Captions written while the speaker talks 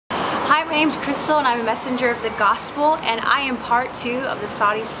Hi, my name is Crystal and I'm a messenger of the gospel, and I am part 2 of the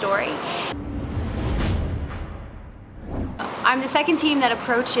Saudi story. I'm the second team that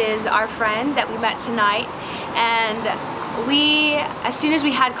approaches our friend that we met tonight, and as soon as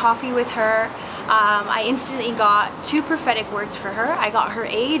we had coffee with her, I instantly got 2 prophetic words for her. I got her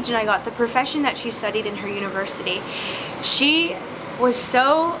age and I got the profession that she studied in her university. She was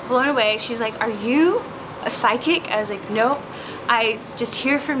so blown away. She's like, "Are you a psychic?" I was like, "Nope. I just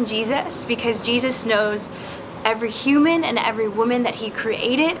hear from Jesus, because Jesus knows every human and every woman that he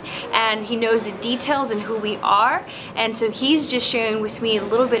created, and he knows the details and who we are, and so he's just sharing with me a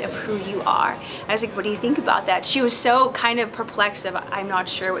little bit of who you are." I was like, "What do you think about that?" She was so kind of perplexed of, "I'm not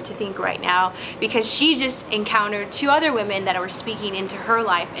sure what to think right now," because she just encountered 2 other women that were speaking into her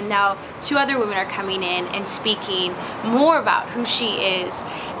life, and now 2 other women are coming in and speaking more about who she is.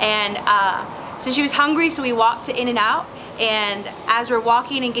 And so she was hungry, so we walked to In-N-Out. And as we're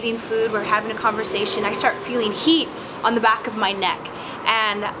walking and getting food, we're having a conversation, I start feeling heat on the back of my neck.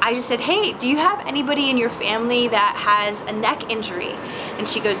 And I just said, "Hey, do you have anybody in your family that has a neck injury?" And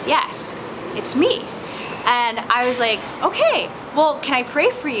she goes, "Yes, it's me." And I was like, "Okay, well, can I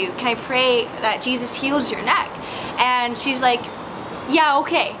pray for you? Can I pray that Jesus heals your neck?" And she's like, "Yeah,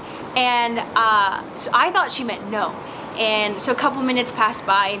 okay." And so I thought she meant no. And so a couple minutes passed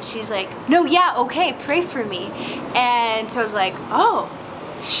by and she's like, "No, yeah, okay, pray for me." And so I was like, "Oh,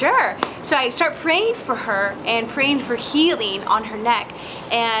 sure." So I start praying for her and praying for healing on her neck.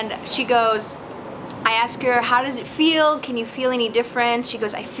 And she goes, I ask her, "How does it feel? Can you feel any different?" She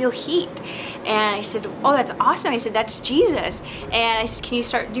goes, "I feel heat." And I said, "Oh, that's awesome." I said, "That's Jesus." And I said, "Can you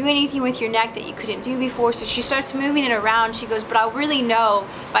start doing anything with your neck that you couldn't do before?" So she starts moving it around. She goes, "But I'll really know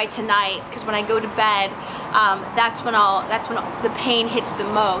by tonight, because when I go to bed, that's when the pain hits the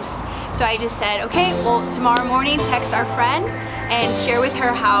most." So I just said, "Okay, well, tomorrow morning, text our friend and share with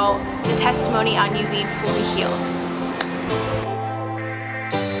her how the testimony on you being fully healed."